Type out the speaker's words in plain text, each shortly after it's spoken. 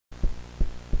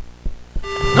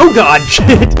Oh god,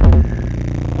 shit!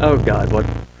 Oh god, what?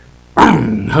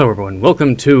 Hello everyone,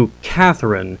 welcome to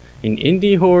Katherine, an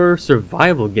indie horror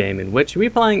survival game in which we're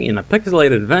playing in a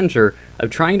pixelated adventure of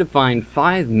trying to find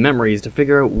 5 memories to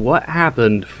figure out what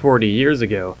happened 40 years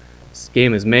ago. This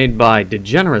game is made by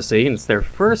Degeneracy, and it's their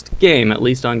first game, at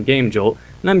least on Game Jolt,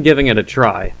 and I'm giving it a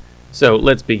try. So,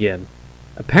 let's begin.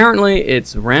 Apparently,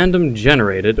 it's random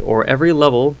generated, or every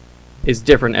level is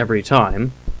different every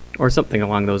time, or something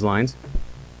along those lines.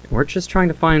 We're just trying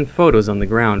to find photos on the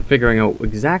ground, figuring out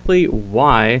exactly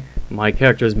why my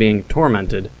character is being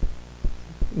tormented.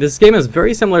 This game is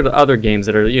very similar to other games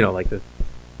that are, you know, like the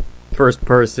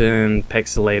first-person,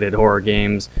 pixelated horror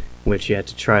games, which you had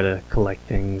to try to collect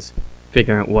things,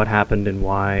 figuring out what happened and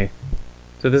why.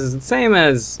 So this is the same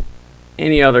as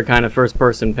any other kind of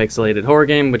first-person pixelated horror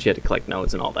game, which you had to collect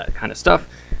notes and all that kind of stuff.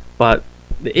 But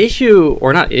the issue,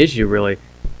 or not issue really,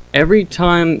 every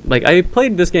time, like, I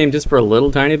played this game just for a little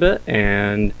tiny bit,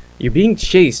 and you're being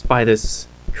chased by this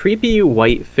creepy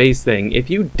white face thing. If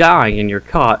you die and you're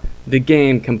caught, the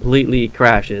game completely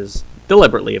crashes.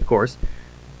 Deliberately, of course.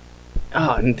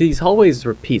 And these hallways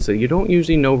repeat, so you don't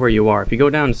usually know where you are. If you go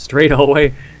down a straight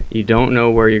hallway, you don't know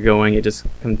where you're going. It just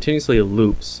continuously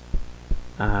loops.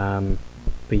 But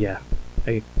yeah,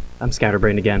 I'm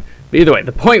scatterbrained again. But either way,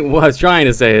 the point what I was trying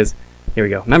to say is, here we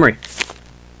go, memory.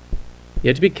 You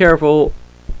have to be careful.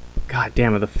 God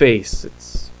damn it, the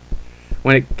face.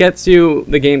 When it gets you,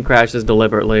 the game crashes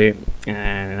deliberately,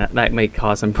 and that may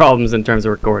cause some problems in terms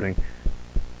of recording.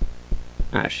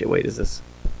 Ah shit, wait, is this?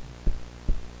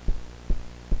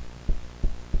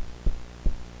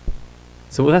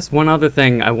 So that's one other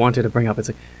thing I wanted to bring up. It's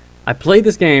like, I played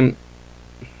this game.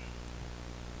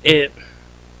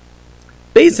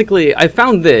 Basically, I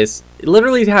found this. It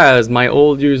literally has my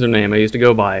old username I used to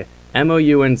go by.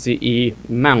 M-O-U-N-C-E,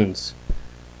 Mounts.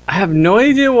 I have no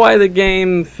idea why the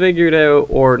game figured out,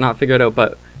 or not figured out,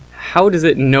 but how does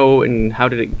it know and how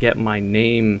did it get my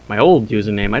name, my old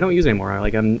username? I don't use it anymore.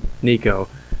 I'm Neco.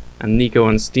 I'm Neco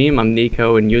on Steam, I'm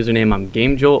Neco, and username I'm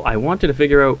GameJolt. I wanted to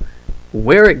figure out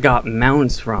where it got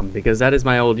Mounts from, because that is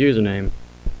my old username.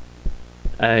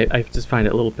 I just find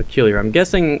it a little peculiar. I'm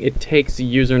guessing it takes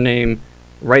the username,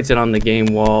 writes it on the game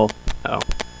wall. Uh-oh.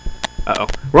 Uh-oh.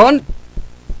 Run!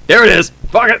 There it is!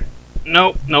 Fuck it!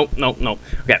 No.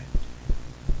 Okay.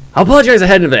 I'll apologize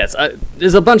ahead in advance.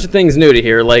 There's a bunch of things new to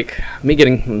here, like me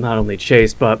getting not only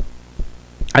chased, but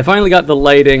I finally got the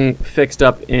lighting fixed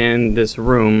up in this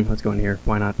room. Let's go in here.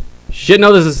 Why not? Shit,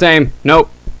 no, this is the same.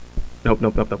 Nope.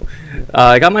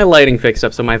 I got my lighting fixed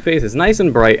up so my face is nice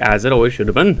and bright, as it always should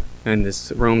have been. In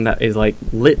this room that is, like,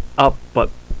 lit up, but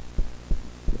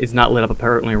it's not lit up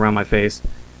apparently around my face.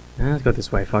 Let's go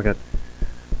this way. Fuck it.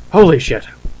 Holy shit.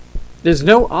 There's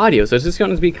no audio, so it's just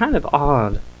going to be kind of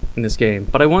odd in this game.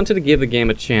 But I wanted to give the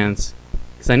game a chance,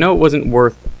 because I know it wasn't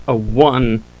worth a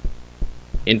 1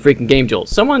 in freaking Game Jolt.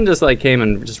 Someone just like came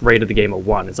and just rated the game a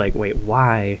 1. It's like, wait,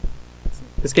 why?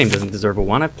 This game doesn't deserve a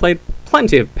 1. I've played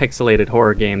plenty of pixelated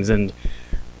horror games, and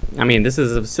I mean, this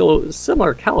is of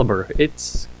similar caliber.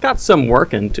 It's got some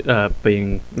work into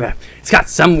being... it's got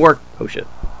some work... Oh shit.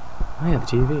 Oh yeah, the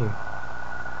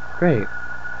TV. Great.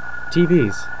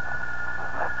 TVs.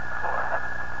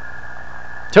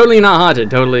 Totally not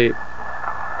haunted, totally...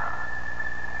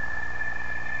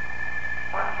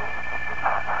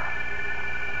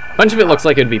 Bunch of it looks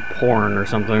like it'd be porn or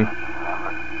something.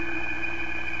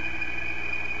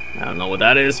 I don't know what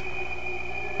that is.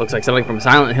 Looks like something from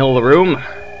Silent Hill The Room.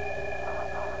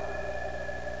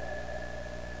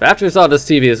 But after I saw this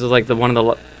TV, this was like one of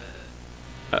the...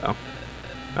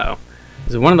 Uh-oh.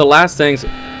 This is one of the last things...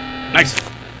 Nice!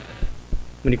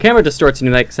 When your camera distorts and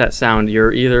you make that sound,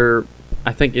 you're either...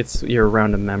 I think you're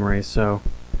around a memory, so...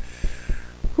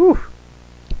 Whew.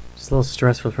 Just a little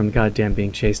stressful from goddamn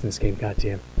being chased in this game,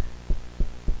 goddamn.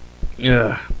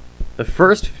 Ugh. The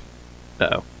first...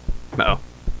 Uh-oh.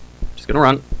 Just gonna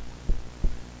run.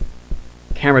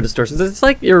 Camera distortions. It's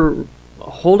like you're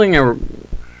holding a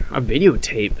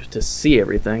videotape to see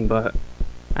everything, but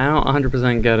I don't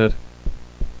 100% get it.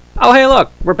 Oh, hey,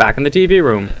 look! We're back in the TV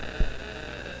room.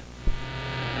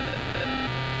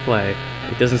 Play.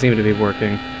 It doesn't seem to be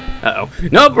working. Uh-oh.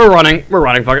 Nope, we're running,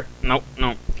 fuck it. Nope.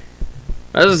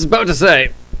 I was about to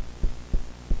say,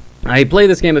 I played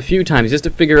this game a few times just to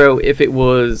figure out if it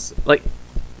was, like,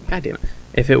 god damn it,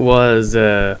 if it was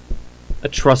a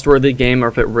trustworthy game, or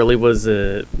if it really was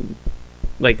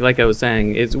like I was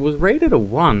saying, it was rated a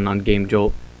 1 on Game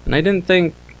Jolt, and I didn't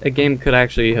think a game could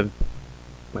actually have,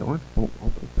 wait, what?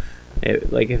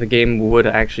 Like, if a game would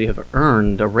actually have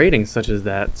earned a rating such as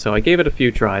that, so I gave it a few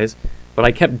tries. But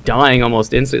I kept dying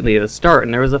almost instantly at the start,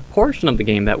 and there was a portion of the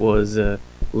game that was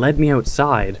led me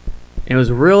outside. It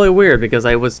was really weird because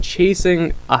I was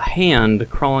chasing a hand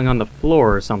crawling on the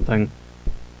floor or something.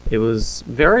 It was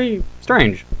very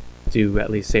strange, to at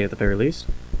least say at the very least.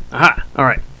 Aha!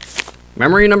 Alright.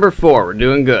 Memory number 4. We're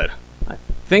doing good. I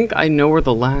think I know where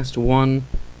the last one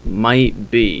might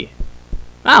be.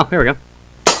 Oh, here we go.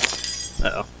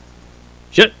 Uh-oh.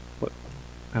 Shit! What?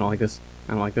 I don't like this.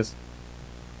 I don't like this.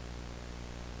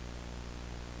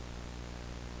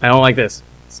 I don't like this.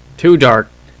 It's too dark.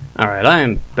 Alright, I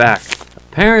am back.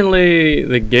 Apparently,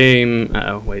 the game...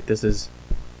 Uh-oh, wait, this is...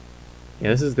 Yeah,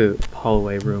 this is the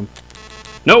hallway room.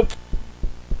 Nope!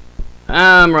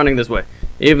 I'm running this way.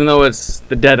 Even though it's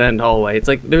the dead-end hallway. It's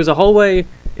like, there's a hallway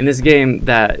in this game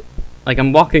that... Like,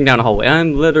 I'm walking down a hallway.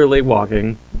 I'm literally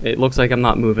walking. It looks like I'm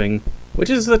not moving. Which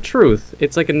is the truth.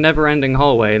 It's like a never-ending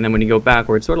hallway, and then when you go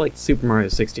backwards, sort of like Super Mario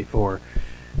 64.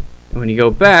 And when you go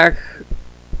back...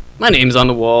 My name's on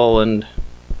the wall, and...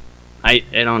 I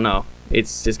don't know.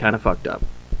 It's just kind of fucked up.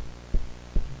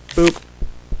 Boop.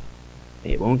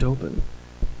 It won't open.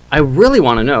 I really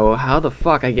want to know how the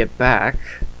fuck I get back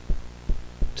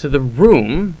to the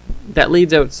room that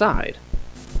leads outside.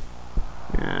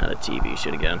 Ah, the TV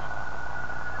shit again.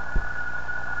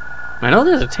 I know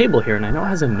there's a table here, and I know it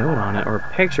has a note on it, or a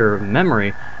picture of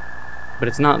memory, but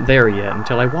it's not there yet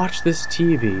until I watch this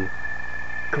TV.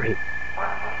 Great.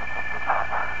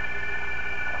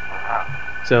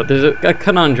 So there's a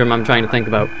conundrum I'm trying to think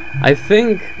about. I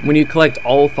think when you collect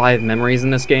all 5 memories in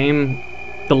this game,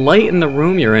 the light in the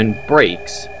room you're in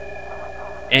breaks.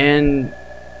 And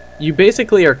you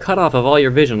basically are cut off of all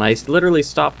your vision. I literally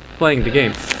stopped playing the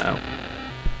game. Oh.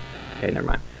 Okay, never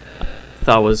mind.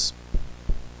 Thought it was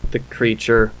the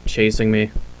creature chasing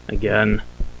me again.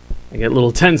 I get a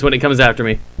little tense when it comes after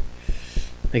me.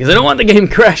 Because I don't want the game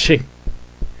crashing.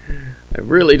 I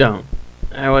really don't.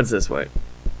 What's this way?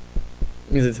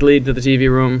 Is it to lead to the TV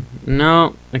room?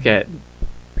 No. Okay.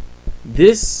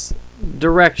 This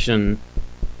direction,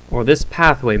 or this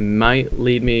pathway, might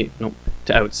lead me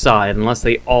to outside, unless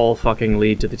they all fucking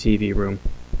lead to the TV room.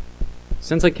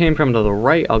 Since I came from to the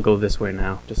right, I'll go this way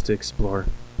now, just to explore.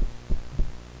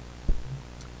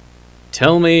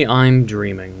 Tell me I'm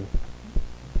dreaming.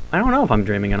 I don't know if I'm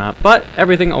dreaming or not, but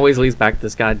everything always leads back to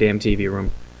this goddamn TV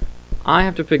room. I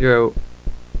have to figure out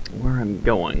where I'm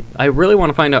going. I really want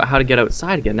to find out how to get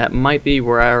outside again. That might be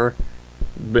where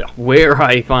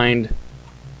I find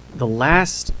the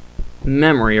last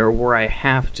memory, or where I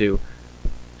have to.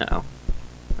 Uh-oh.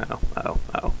 Uh-oh. Uh-oh.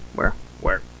 Uh-oh.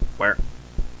 Where?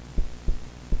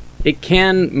 It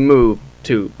can move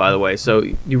too, by the way, so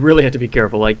you really have to be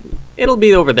careful. Like, it'll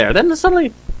be over there. Then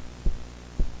suddenly...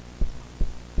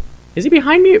 Is he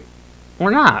behind me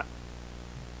or not?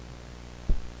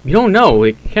 You don't know.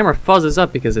 The camera fuzzes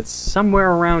up because it's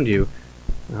somewhere around you.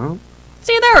 No.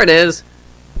 See, there it is.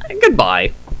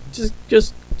 Goodbye.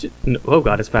 Just no. Oh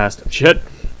god, it's fast. Shit.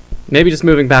 Maybe just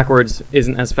moving backwards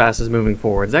isn't as fast as moving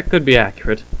forwards. That could be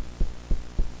accurate.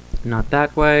 Not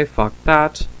that way. Fuck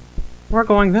that. We're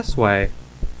going this way.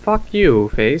 Fuck you,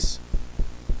 face.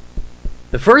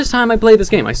 The first time I played this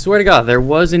game, I swear to god, there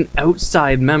was an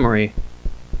outside memory.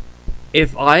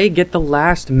 If I get the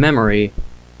last memory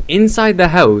inside the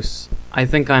house, I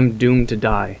think I'm doomed to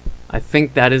die. I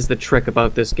think that is the trick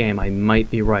about this game. I might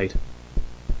be right.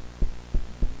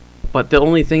 But the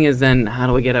only thing is then, how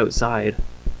do I get outside?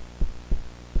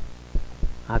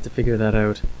 I have to figure that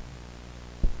out.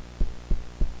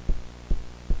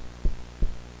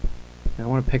 I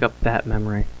want to pick up that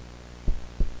memory.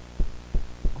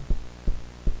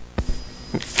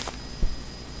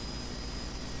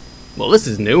 Well, this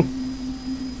is new.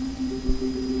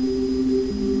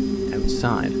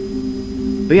 Outside.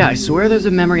 But yeah, I swear there's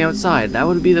a memory outside. That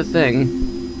would be the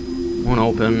thing. Won't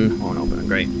open.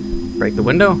 Great. Break the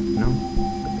window? No.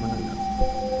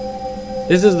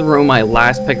 This is the room I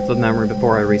last picked up the memory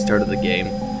before I restarted the game.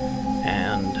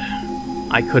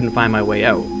 And I couldn't find my way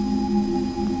out.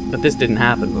 But this didn't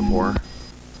happen before.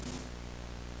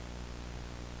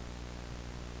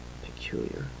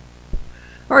 Peculiar.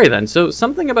 Alright then, so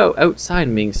something about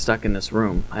outside being stuck in this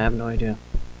room. I have no idea.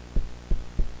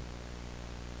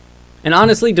 And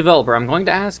honestly, developer, I'm going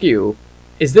to ask you,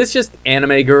 is this just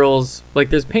anime girls? Like,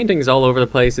 there's paintings all over the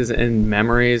places and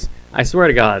memories. I swear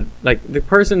to god, like, the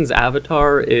person's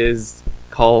avatar is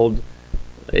called,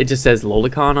 it just says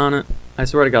lolicon on it. I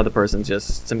swear to god the person's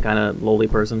just some kind of loli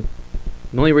person.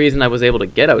 The only reason I was able to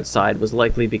get outside was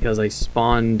likely because I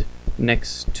spawned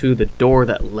next to the door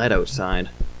that led outside.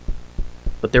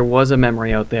 But there was a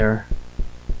memory out there.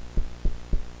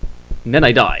 And then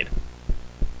I died.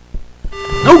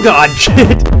 Oh god,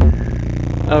 shit!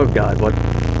 Oh god, what?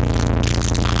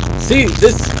 See,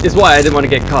 this is why I didn't want to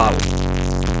get caught.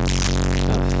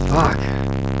 Oh, fuck.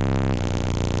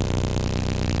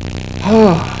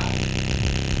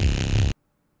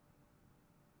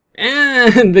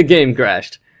 And the game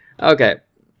crashed. Okay.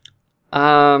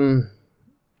 But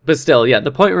still, yeah,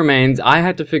 the point remains, I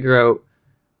had to figure out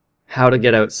how to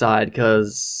get outside,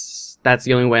 because that's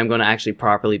the only way I'm going to actually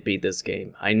properly beat this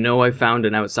game. I know I found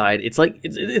an outside. It's like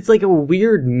a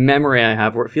weird memory I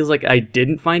have where it feels like I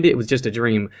didn't find it, it was just a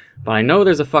dream. But I know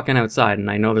there's a fucking outside,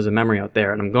 and I know there's a memory out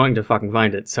there, and I'm going to fucking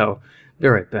find it, so be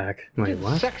right back. Wait,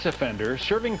 what? Sex offender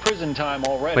serving prison time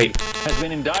already has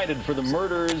been indicted for the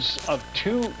murders of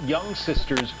 2 young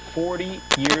sisters 40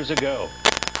 years ago.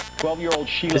 12-year-old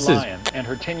Sheila Lyon and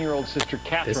her 10-year-old sister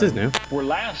Katherine were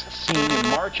last seen in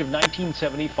March of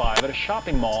 1975 at a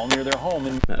shopping mall near their home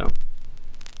in... Uh-oh.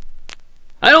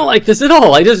 I don't like this at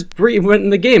all. I just went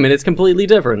in the game and it's completely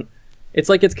different. It's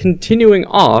like it's continuing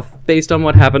off based on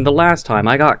what happened the last time.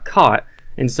 I got caught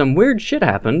and some weird shit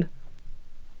happened.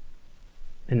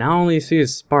 And now all you see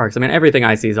is sparks. I mean, everything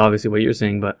I see is obviously what you're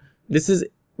seeing, but this is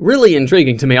really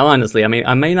intriguing to me, honestly. I mean,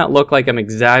 I may not look like I'm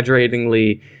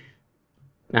exaggeratingly...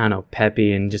 I don't know,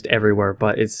 peppy and just everywhere,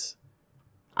 but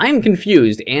I'm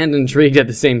confused and intrigued at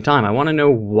the same time. I want to know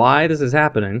why this is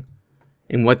happening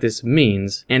and what this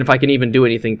means, and if I can even do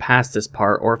anything past this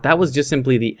part, or if that was just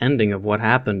simply the ending of what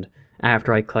happened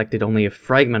after I collected only a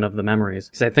fragment of the memories.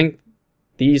 Because I think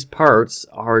these parts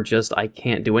are just, I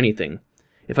can't do anything.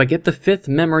 If I get the 5th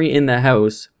memory in the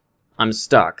house, I'm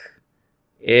stuck.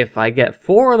 If I get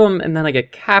 4 of them and then I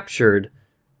get captured,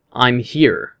 I'm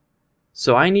here.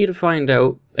 So I need to find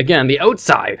out, again, the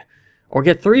outside, or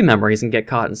get 3 memories and get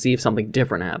caught and see if something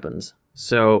different happens.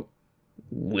 So,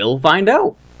 we'll find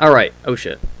out. Alright, oh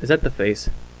shit, is that the face?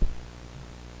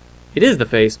 It is the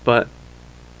face, but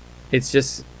it's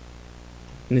just...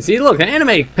 And see, look,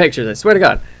 anime pictures, I swear to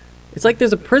God. It's like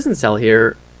there's a prison cell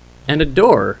here, and a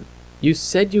door. You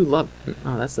said you love...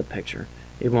 Oh, that's the picture.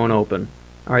 It won't open.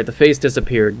 Alright, the face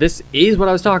disappeared. This is what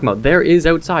I was talking about. There is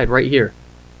outside, right here.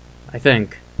 I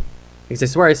think. Because I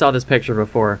swear I saw this picture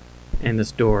before, and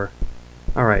this door.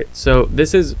 Alright, so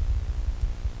this is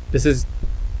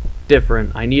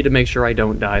different. I need to make sure I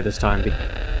don't die this time.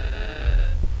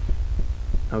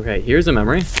 Okay, here's a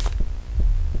memory.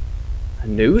 A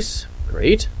noose.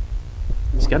 Great.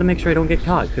 Just gotta make sure I don't get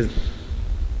caught, because...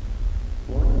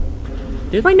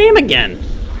 There's my name again!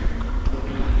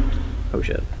 Oh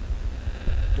shit.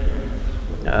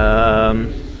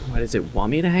 What does it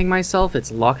want me to hang myself? It's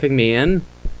locking me in.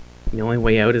 The only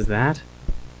way out is that?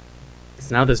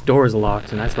 Because now this door is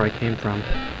locked, and that's where I came from.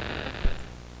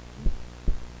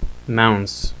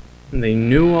 Mounts. And they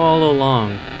knew all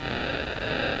along.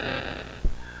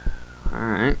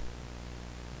 Alright.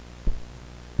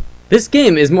 This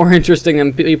game is more interesting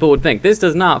than people would think. This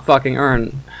does not fucking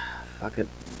earn... Fuck it.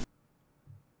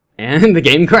 And the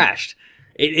game crashed.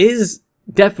 It is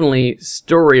definitely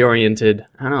story-oriented.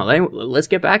 I don't know, let's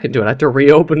get back into it. I have to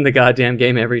reopen the goddamn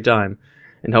game every time.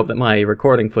 And hope that my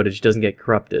recording footage doesn't get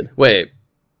corrupted. Wait,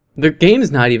 the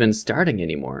game's not even starting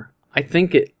anymore. I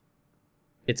think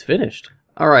it's finished.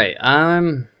 Alright,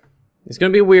 it's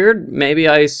gonna be weird. Maybe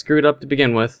I screwed up to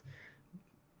begin with.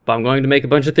 But I'm going to make a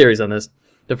bunch of theories on this.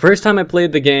 The first time I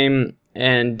played the game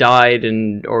and died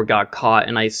or got caught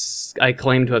and I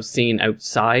claim to have seen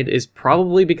outside is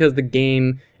probably because the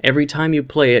game, every time you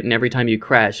play it and every time you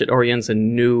crash, it orients a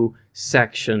new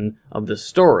section of the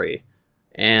story.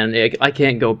 And I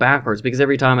can't go backwards because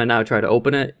every time I now try to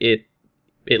open it, it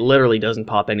literally doesn't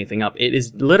pop anything up. It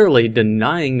is literally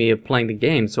denying me of playing the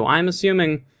game. So I'm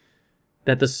assuming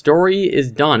that the story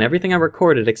is done. Everything I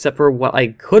recorded, except for what I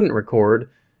couldn't record,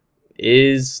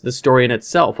 is the story in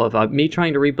itself of me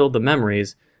trying to rebuild the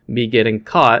memories, me getting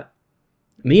caught,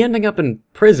 me ending up in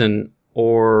prison,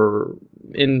 or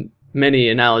in many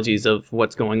analogies of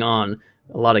what's going on,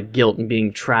 a lot of guilt and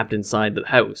being trapped inside the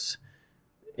house.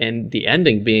 And the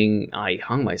ending being, I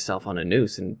hung myself on a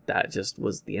noose, and that just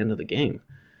was the end of the game.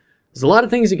 There's a lot of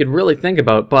things you could really think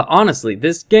about, but honestly,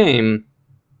 this game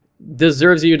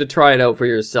deserves you to try it out for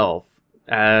yourself.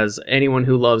 As anyone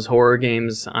who loves horror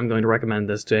games, I'm going to recommend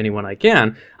this to anyone I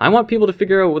can. I want people to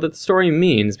figure out what the story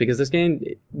means, because this game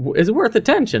is worth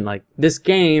attention. Like, this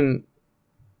game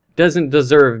doesn't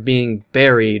deserve being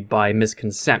buried by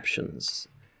misconceptions.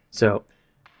 So,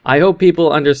 I hope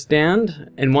people understand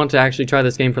and want to actually try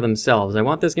this game for themselves. I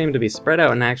want this game to be spread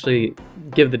out and actually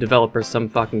give the developer some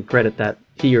fucking credit that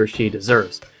he or she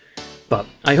deserves. But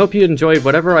I hope you enjoyed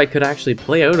whatever I could actually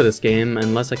play out of this game,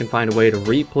 unless I can find a way to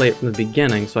replay it from the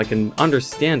beginning so I can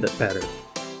understand it better.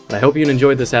 But I hope you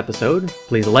enjoyed this episode.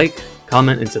 Please like,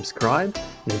 comment, and subscribe.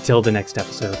 And until the next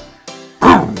episode.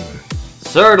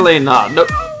 Certainly not. Nope.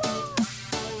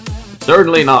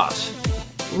 Certainly not.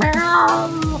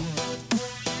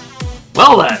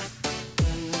 Well then.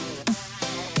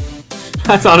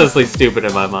 That's honestly stupid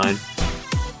in my mind.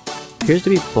 Appears to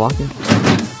be blocking.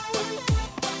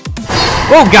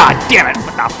 Oh god damn it!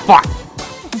 What the fuck?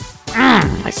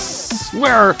 I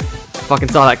swear I fucking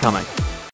saw that coming.